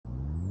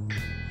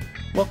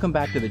Welcome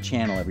back to the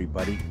channel,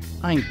 everybody.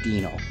 I'm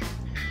Dino.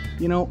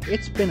 You know,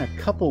 it's been a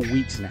couple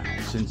weeks now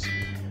since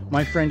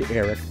my friend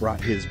Eric brought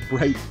his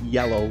bright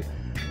yellow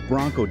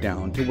Bronco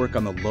down to work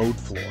on the load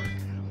floor.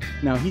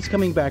 Now he's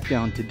coming back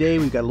down today.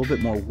 We've got a little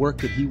bit more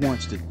work that he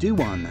wants to do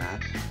on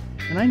that,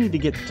 and I need to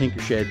get the Tinker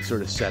Shed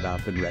sort of set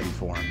up and ready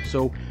for him.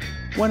 So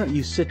why don't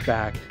you sit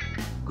back,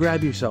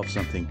 grab yourself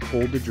something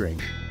cold to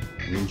drink,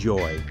 and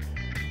enjoy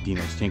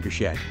Dino's Tinker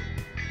Shed.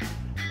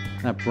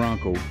 That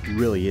Bronco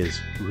really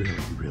is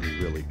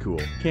really cool.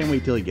 Can't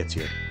wait till he gets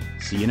here.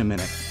 See you in a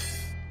minute.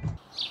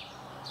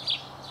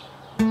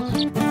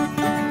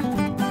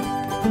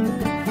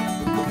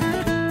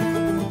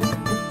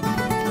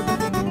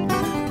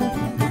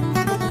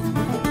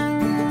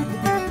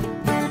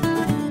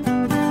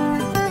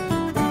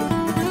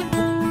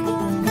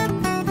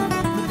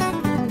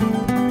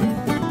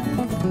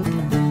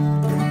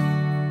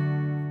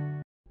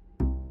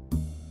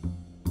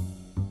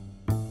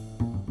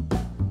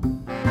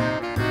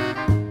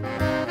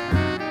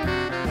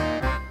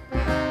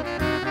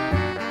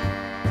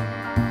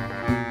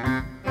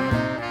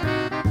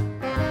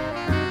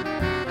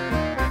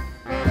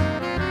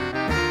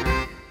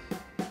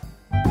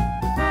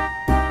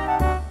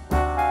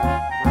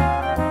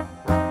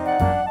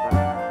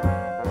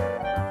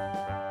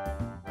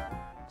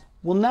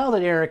 Well, now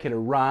that Eric had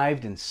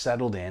arrived and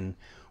settled in,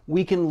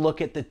 we can look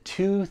at the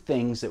two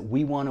things that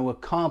we want to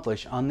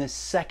accomplish on this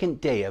second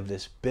day of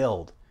this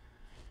build.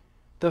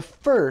 The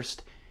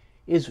first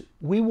is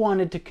we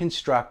wanted to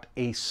construct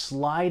a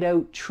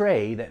slide-out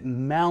tray that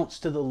mounts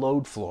to the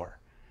load floor.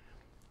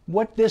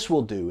 What this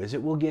will do is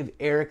it will give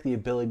Eric the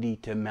ability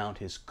to mount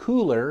his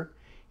cooler,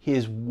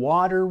 his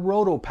water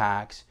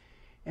rotopacks,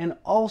 and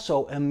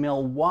also a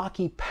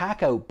Milwaukee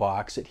pack-out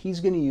box that he's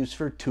going to use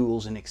for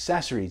tools and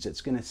accessories. It's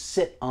going to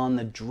sit on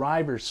the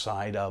driver's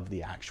side of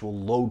the actual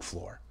load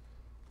floor.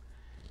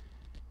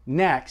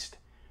 Next,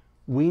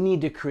 we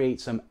need to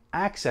create some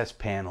access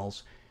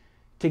panels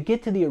to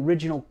get to the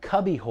original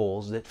cubby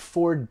holes that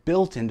Ford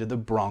built into the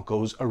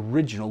Bronco's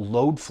original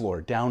load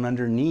floor down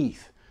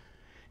underneath.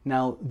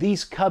 Now,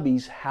 these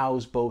cubbies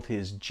house both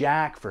his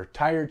jack for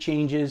tire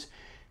changes,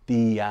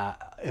 the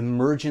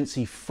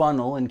emergency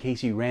funnel in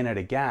case he ran out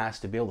of gas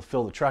to be able to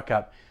fill the truck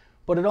up,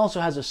 but it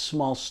also has a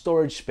small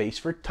storage space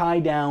for tie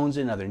downs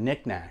and other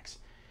knickknacks.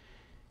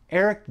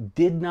 Eric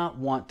did not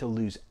want to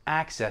lose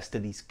access to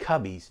these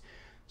cubbies,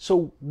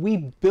 so we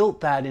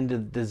built that into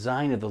the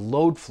design of the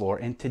load floor,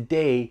 and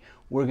today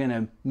we're going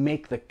to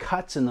make the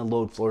cuts in the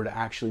load floor to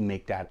actually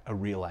make that a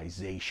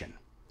realization.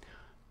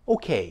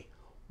 Okay,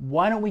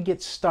 why don't we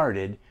get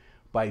started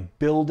by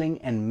building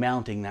and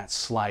mounting that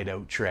slide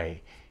out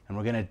tray? And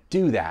we're going to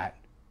do that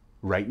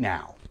right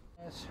now.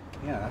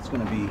 Yeah, that's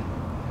going to be,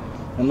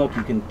 and look,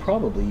 you can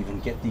probably even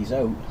get these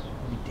out.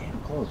 Be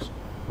damn close.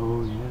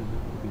 Oh yeah,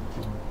 that would be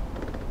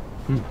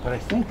cool. But I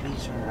think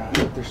these are,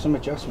 there's some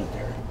adjustment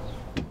there.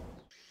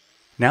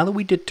 Now that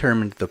we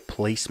determined the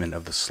placement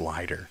of the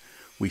slider,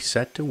 we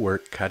set to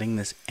work cutting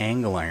this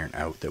angle iron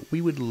out that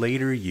we would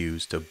later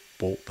use to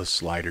bolt the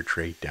slider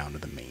tray down to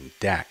the main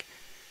deck.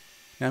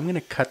 Now I'm going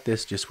to cut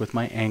this just with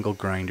my angle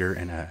grinder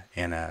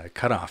and a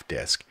cutoff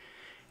disc.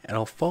 And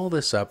I'll follow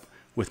this up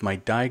with my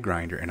die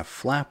grinder and a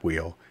flap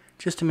wheel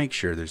just to make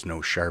sure there's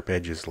no sharp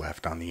edges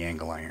left on the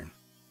angle iron.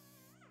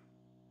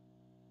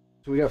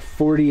 So we got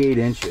 48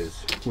 inches,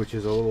 which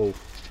is a little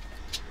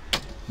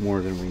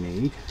more than we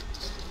need.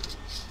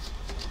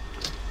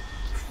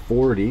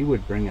 40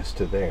 would bring us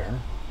to there,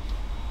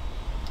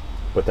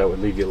 but that would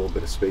leave you a little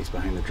bit of space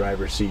behind the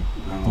driver's seat.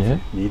 I don't know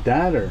if you need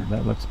that, or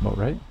that looks about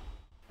right.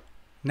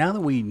 Now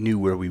that we knew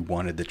where we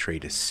wanted the tray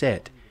to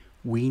sit,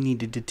 we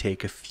needed to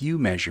take a few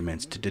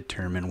measurements to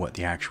determine what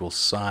the actual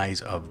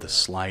size of the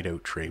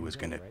slide-out tray was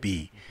going to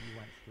be.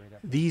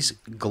 These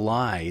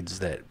glides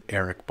that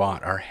Eric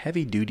bought are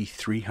heavy-duty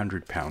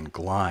 300-pound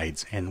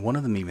glides, and one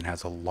of them even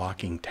has a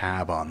locking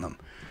tab on them.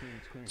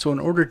 So in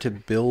order to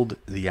build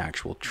the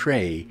actual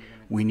tray,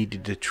 we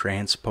needed to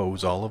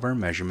transpose all of our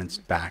measurements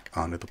back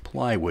onto the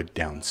plywood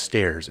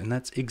downstairs, and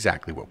that's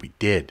exactly what we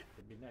did.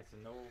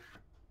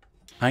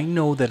 I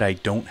know that I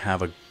don't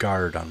have a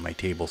guard on my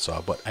table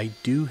saw, but I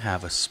do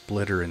have a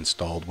splitter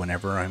installed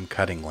whenever I'm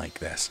cutting like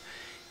this.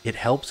 It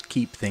helps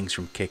keep things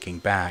from kicking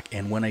back,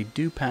 and when I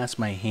do pass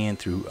my hand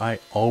through, I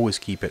always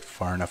keep it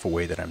far enough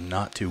away that I'm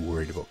not too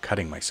worried about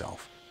cutting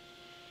myself.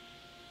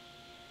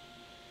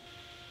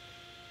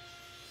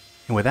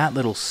 And with that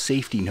little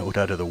safety note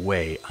out of the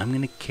way, I'm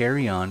going to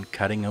carry on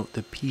cutting out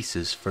the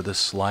pieces for the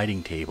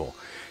sliding table.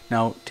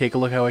 Now, take a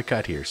look how I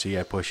cut here. See,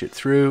 I push it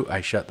through, I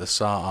shut the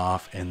saw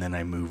off, and then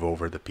I move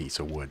over the piece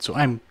of wood. So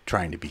I'm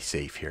trying to be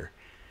safe here.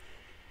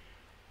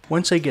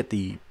 Once I get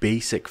the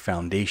basic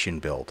foundation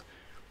built,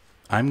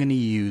 I'm going to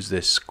use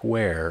this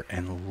square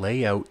and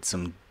lay out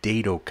some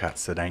dado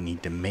cuts that I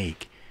need to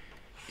make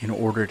in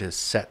order to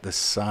set the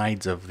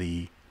sides of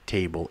the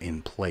table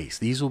in place.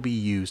 These will be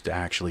used to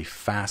actually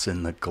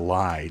fasten the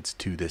glides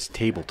to this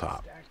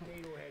tabletop.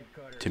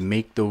 To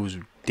make those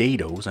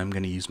dados, I'm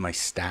going to use my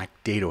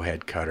stacked dado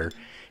head cutter,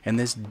 and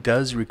this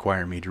does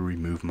require me to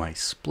remove my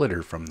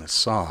splitter from the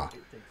saw.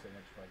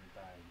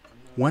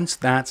 Once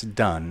that's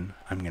done,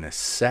 I'm going to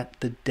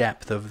set the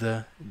depth of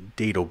the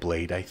dado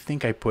blade. I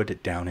think I put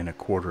it down in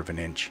 1/4 of an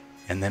inch.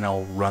 And then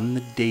I'll run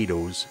the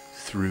dados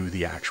through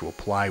the actual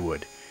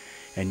plywood.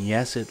 And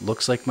yes, it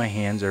looks like my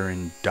hands are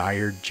in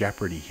dire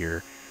jeopardy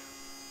here,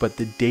 but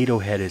the dado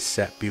head is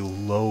set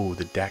below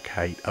the deck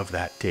height of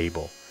that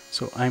table.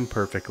 So I'm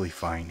perfectly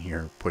fine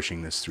here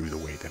pushing this through the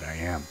way that I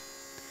am.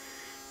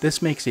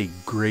 This makes a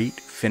great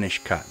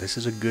finish cut. This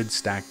is a good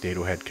stacked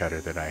dado head cutter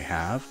that I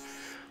have,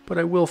 but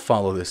I will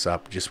follow this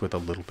up just with a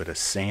little bit of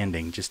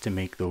sanding just to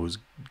make those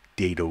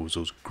dados,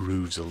 those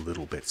grooves, a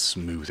little bit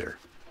smoother.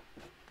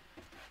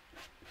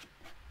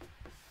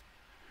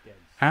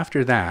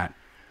 After that,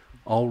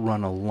 I'll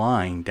run a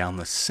line down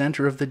the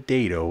center of the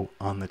dado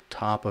on the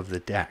top of the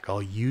deck.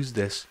 I'll use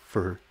this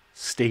for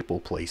staple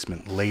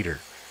placement later.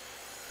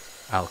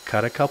 I'll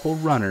cut a couple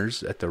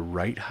runners at the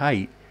right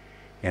height,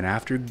 and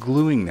after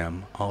gluing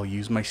them, I'll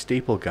use my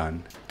staple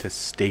gun to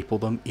staple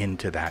them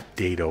into that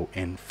dado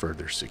and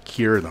further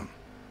secure them.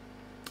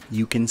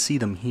 You can see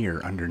them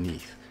here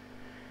underneath.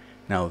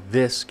 Now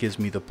this gives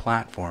me the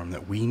platform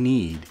that we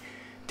need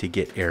to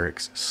get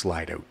Eric's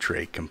slide-out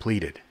tray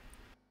completed.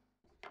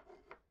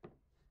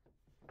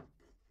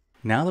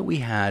 Now that we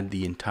had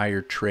the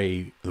entire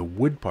tray, the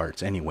wood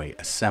parts anyway,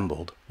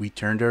 assembled, we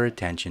turned our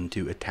attention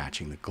to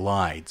attaching the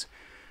glides.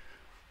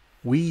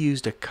 We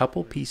used a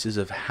couple pieces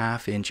of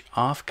 1/2 inch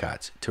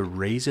offcuts to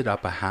raise it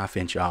up a 1/2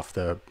 inch off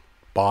the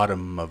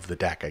bottom of the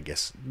deck, I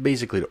guess,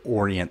 basically to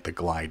orient the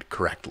glide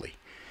correctly.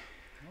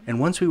 And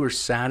once we were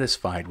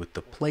satisfied with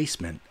the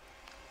placement,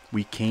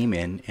 we came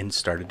in and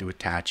started to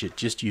attach it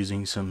just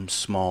using some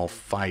small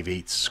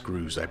 5/8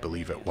 screws, I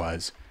believe it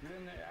was.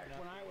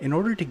 In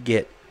order to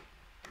get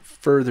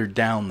further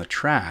down the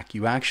track,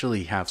 you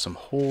actually have some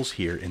holes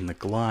here in the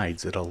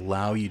glides that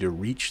allow you to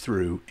reach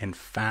through and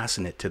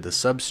fasten it to the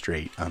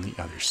substrate on the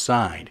other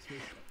side.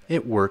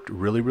 It worked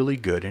really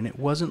good, and it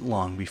wasn't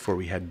long before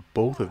we had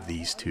both of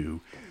these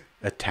two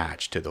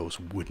attached to those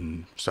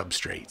wooden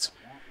substrates.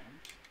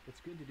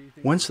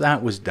 Once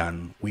that was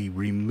done, we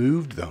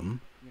removed them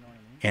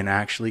and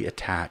actually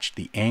attached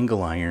the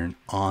angle iron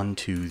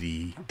onto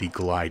the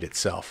glide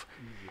itself.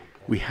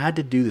 We had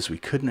to do this. We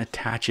couldn't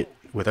attach it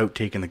without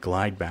taking the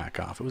glide back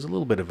off. It was a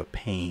little bit of a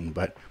pain,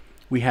 but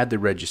we had the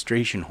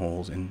registration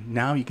holes, and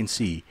now you can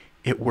see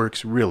it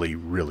works really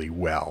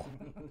well.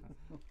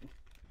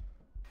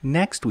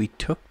 Next, we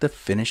took the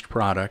finished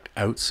product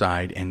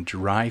outside and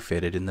dry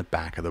fitted in the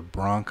back of the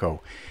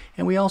Bronco,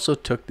 and we also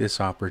took this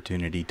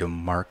opportunity to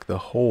mark the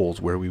holes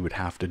where we would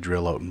have to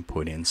drill out and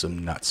put in some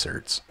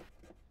nutserts.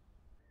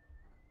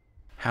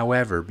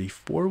 However,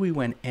 before we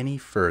went any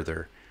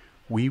further,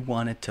 we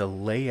wanted to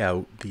lay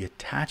out the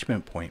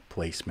attachment point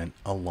placement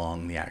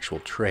along the actual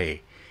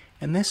tray.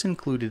 And this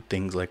included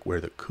things like where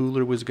the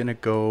cooler was going to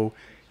go,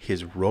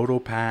 his roto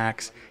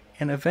packs,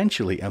 and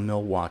eventually a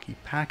Milwaukee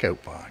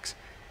pack-out box.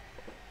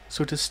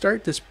 So to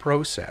start this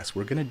process,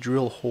 we're going to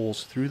drill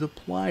holes through the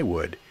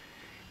plywood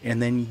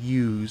and then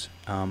use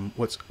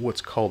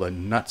what's called a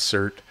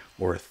nutsert,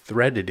 or a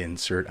threaded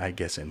insert, I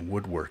guess, in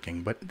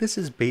woodworking. But this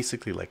is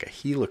basically like a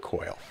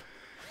helicoil.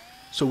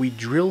 So we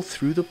drill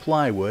through the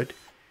plywood,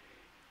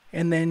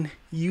 and then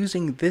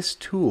using this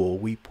tool,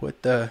 we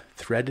put the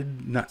threaded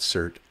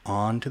nutsert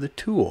onto the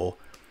tool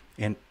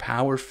and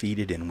power feed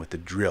it in with the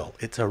drill.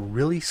 It's a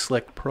really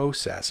slick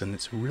process, and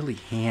it's really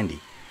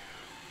handy.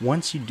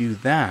 Once you do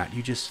that,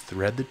 you just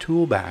thread the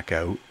tool back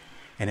out,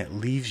 and it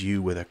leaves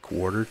you with a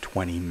 1/4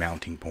 20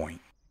 mounting point.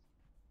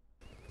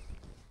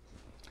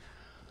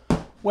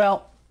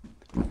 Well,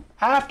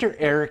 after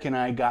Eric and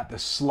I got the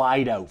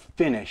slide out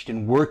finished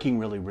and working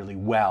really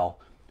well,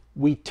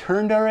 we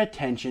turned our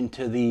attention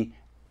to the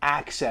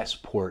access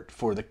port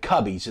for the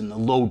cubbies in the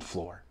load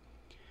floor.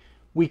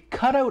 We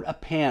cut out a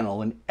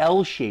panel, an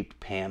L-shaped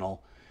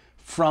panel,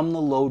 from the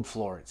load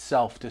floor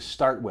itself to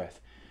start with.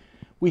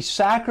 We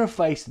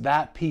sacrificed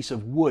that piece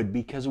of wood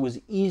because it was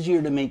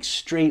easier to make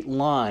straight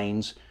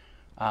lines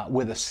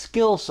with a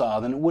skill saw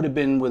than it would have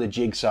been with a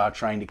jigsaw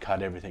trying to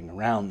cut everything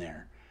around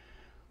there.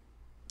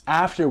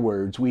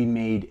 Afterwards, we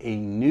made a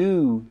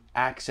new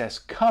access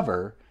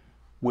cover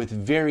with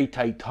very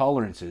tight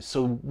tolerances.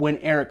 So when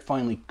Eric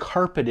finally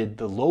carpeted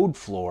the load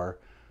floor,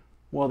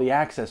 well, the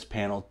access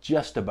panel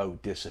just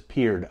about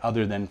disappeared,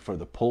 other than for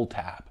the pull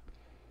tab.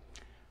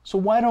 So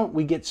why don't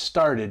we get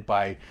started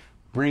by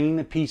bringing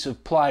the piece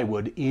of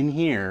plywood in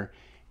here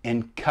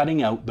and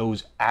cutting out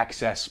those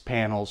access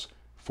panels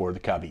for the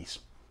cubbies.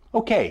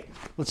 Okay,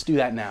 let's do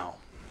that now.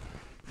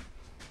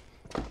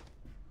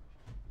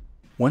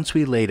 Once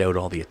we laid out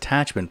all the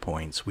attachment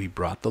points, we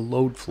brought the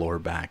load floor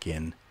back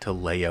in to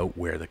lay out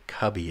where the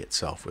cubby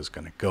itself was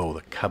going to go,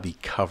 the cubby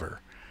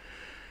cover.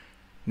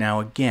 Now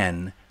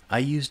again, I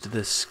used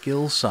the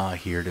skill saw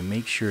here to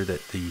make sure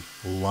that the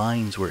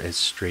lines were as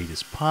straight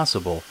as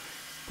possible,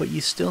 but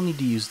you still need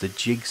to use the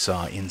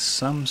jigsaw in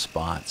some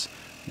spots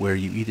where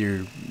you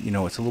either,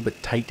 it's a little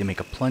bit tight to make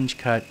a plunge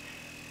cut,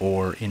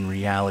 or in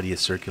reality a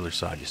circular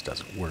saw just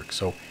doesn't work.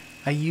 So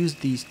I used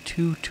these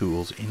two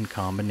tools in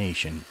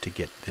combination to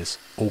get this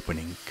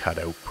opening cut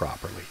out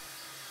properly.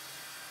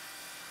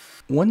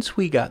 Once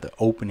we got the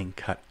opening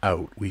cut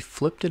out, we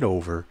flipped it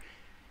over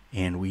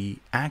and we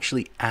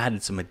actually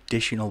added some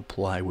additional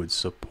plywood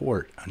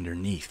support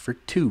underneath for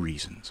two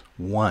reasons.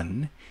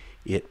 One,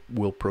 it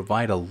will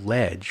provide a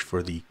ledge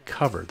for the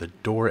cover, the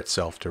door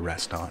itself, to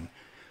rest on.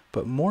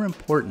 But more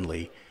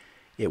importantly,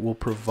 it will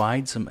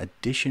provide some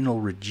additional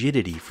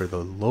rigidity for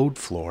the load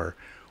floor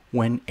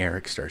when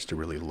Eric starts to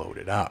really load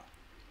it up.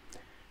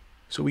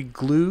 So we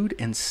glued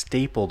and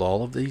stapled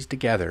all of these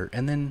together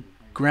and then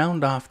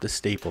ground off the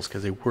staples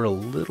because they were a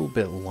little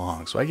bit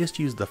long. So I just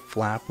used the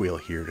flap wheel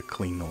here to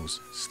clean those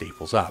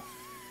staples up.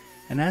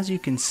 And as you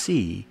can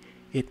see,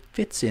 it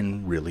fits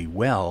in really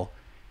well.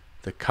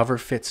 The cover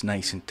fits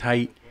nice and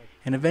tight.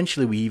 And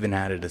eventually we even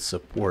added a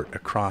support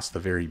across the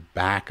very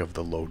back of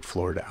the load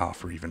floor to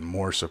offer even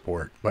more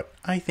support. But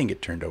I think it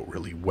turned out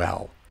really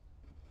well.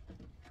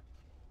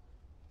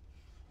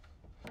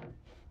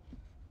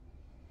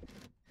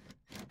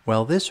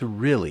 Well, this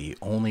really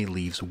only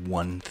leaves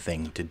one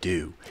thing to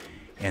do,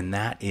 and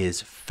that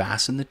is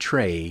fasten the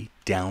tray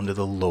down to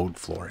the load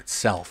floor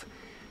itself.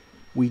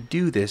 We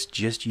do this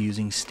just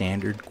using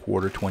standard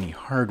 1/4-20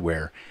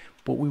 hardware,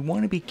 but we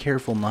want to be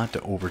careful not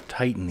to over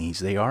tighten these.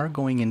 They are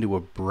going into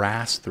a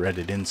brass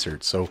threaded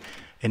insert, so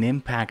an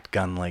impact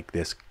gun like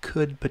this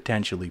could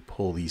potentially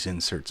pull these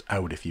inserts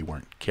out if you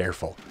weren't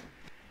careful.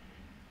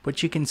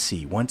 But you can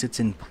see once it's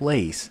in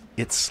place,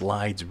 it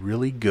slides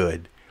really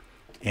good.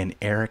 And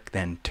Eric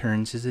then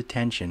turns his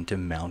attention to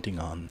mounting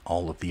on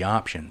all of the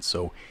options.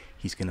 So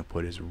he's going to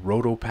put his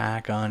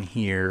rotopack on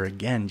here,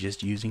 again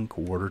just using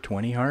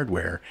 1/4-20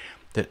 hardware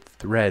that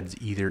threads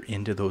either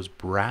into those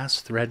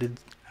brass threaded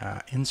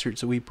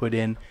inserts that we put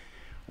in,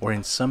 or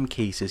in some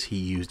cases he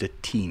used a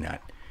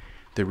T-nut.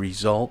 The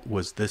result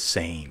was the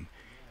same,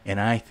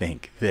 and I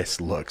think this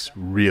looks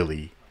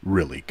really,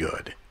 really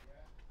good.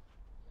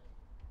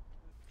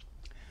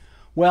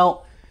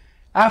 Well,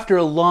 after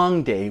a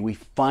long day, we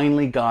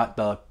finally got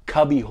the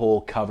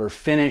cubbyhole cover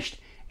finished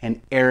and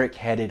Eric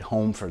headed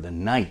home for the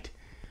night.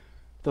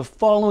 The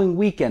following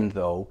weekend,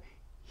 though,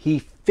 he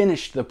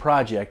finished the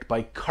project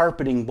by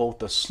carpeting both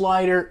the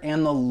slider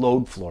and the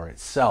load floor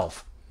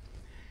itself.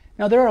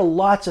 Now, there are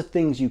lots of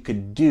things you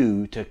could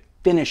do to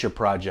finish a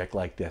project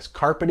like this.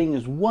 Carpeting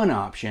is one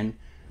option,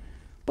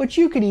 but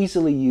you could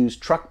easily use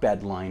truck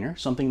bed liner,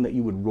 something that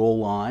you would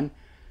roll on,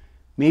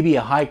 maybe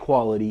a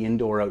high-quality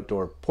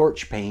indoor-outdoor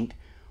porch paint,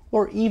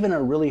 or even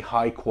a really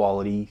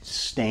high-quality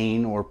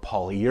stain or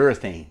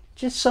polyurethane.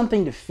 Just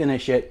something to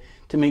finish it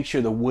to make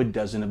sure the wood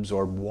doesn't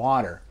absorb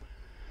water.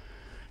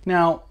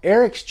 Now,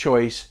 Eric's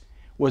choice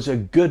was a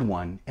good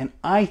one, and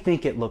I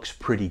think it looks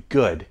pretty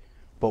good.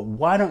 But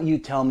why don't you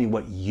tell me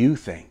what you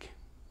think?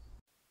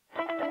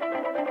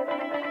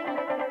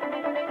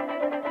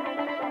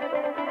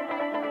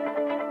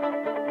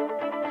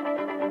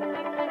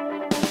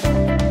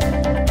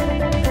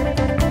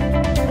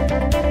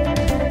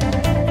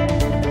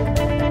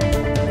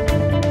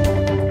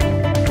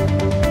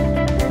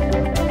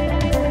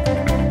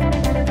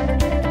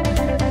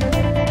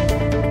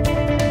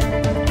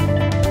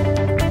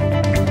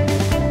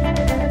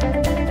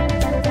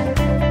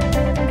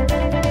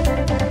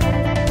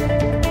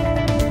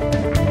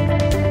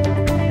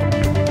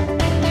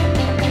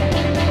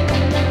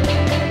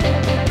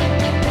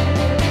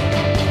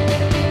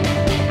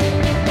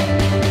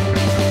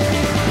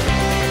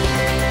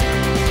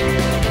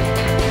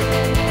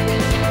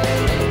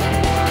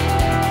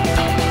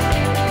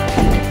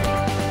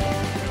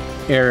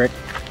 Eric,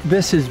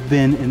 this has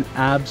been an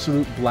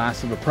absolute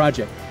blast of a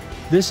project.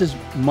 This is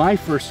my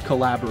first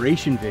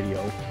collaboration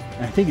video,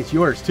 and I think it's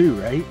yours too,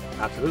 right?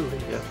 Absolutely,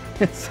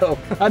 yeah. So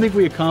I think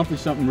we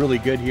accomplished something really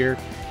good here.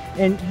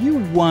 And you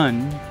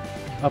won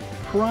a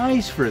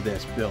prize for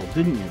this build,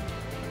 didn't you?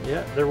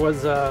 Yeah, there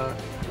was the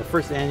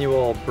first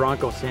annual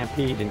Bronco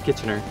Stampede in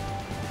Kitchener.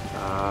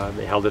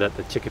 They held it at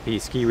the Chicopee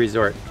Ski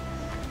Resort,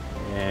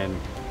 and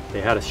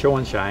they had a show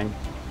and shine,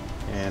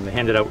 and they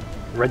handed out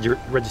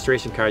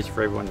registration cards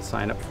for everyone to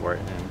sign up for it,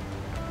 and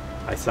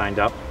I signed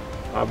up.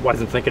 I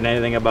wasn't thinking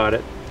anything about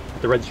it.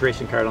 Put the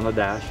registration card on the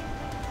dash,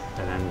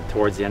 and then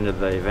towards the end of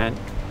the event,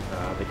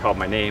 they called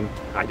my name.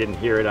 I didn't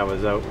hear it. I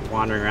was out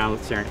wandering around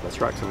staring at the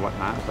trucks and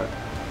whatnot, but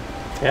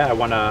yeah, I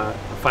won a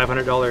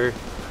 $500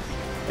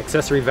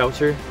 accessory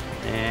voucher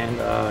and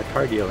a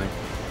car dealer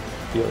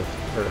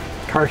or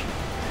car.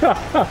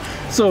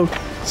 So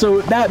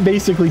that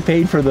basically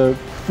paid for the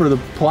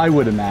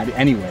plywood in that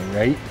anyway,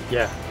 right?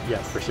 Yeah,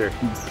 for sure.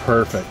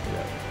 Perfect.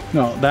 Yeah.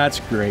 No, that's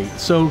great.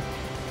 So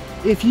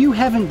if you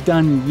haven't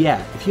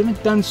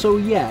done so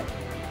yet,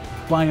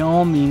 by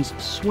all means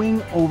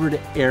swing over to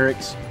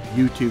Eric's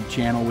YouTube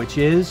channel, which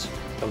is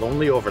The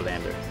Lonely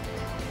Overlander,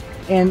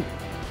 and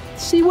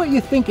see what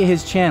you think of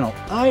his channel.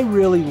 I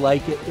really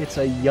like it. It's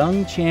a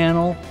young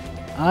channel.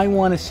 I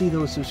want to see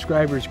those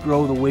subscribers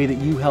grow the way that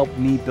you helped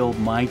me build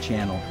my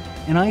channel,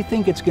 and I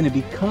think it's going to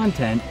be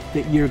content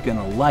that you're going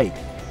to like.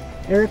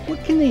 Eric,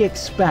 what can they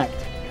expect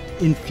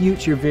in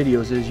future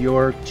videos as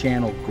your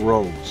channel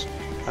grows?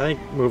 I think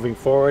moving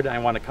forward, I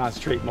want to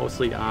concentrate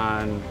mostly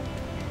on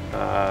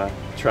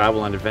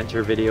travel and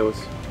adventure videos,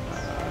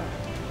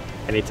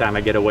 anytime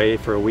I get away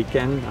for a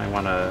weekend, I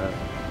want to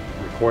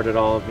record it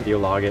all, video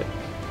log it.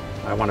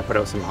 I want to put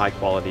out some high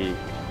quality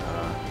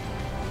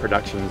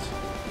productions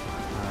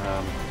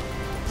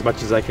as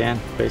much as I can,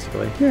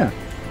 basically. Yeah.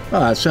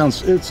 I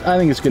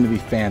think it's going to be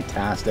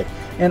fantastic.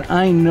 And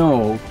I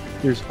know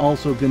there's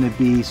also going to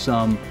be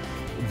some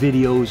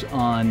videos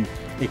on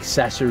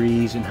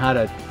accessories and how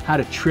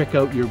to trick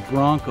out your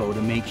Bronco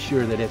to make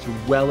sure that it's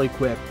well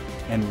equipped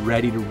and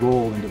ready to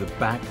roll into the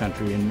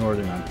backcountry in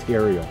Northern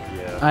Ontario.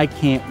 Yeah. I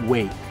can't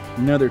wait.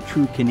 Another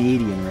true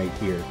Canadian right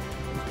here.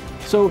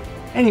 So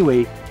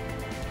anyway,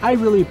 I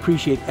really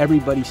appreciate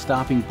everybody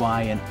stopping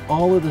by and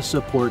all of the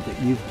support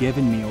that you've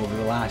given me over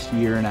the last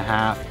year and a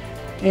half.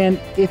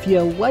 And if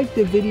you liked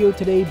the video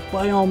today,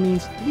 by all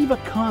means, leave a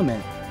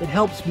comment that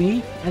helps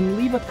me, and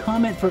leave a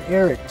comment for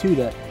Eric too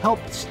to help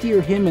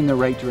steer him in the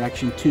right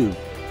direction too.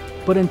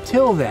 But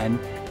until then,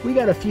 we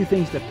got a few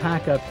things to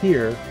pack up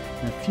here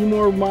and a few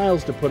more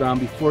miles to put on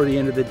before the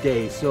end of the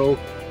day. So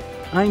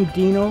I'm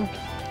Dino.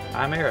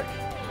 I'm Eric.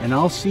 And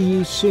I'll see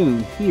you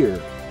soon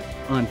here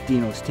on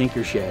Dino's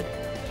Tinker Shed.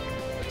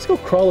 Let's go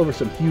crawl over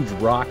some huge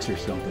rocks or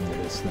something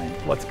with this thing.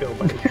 Let's go,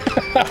 buddy.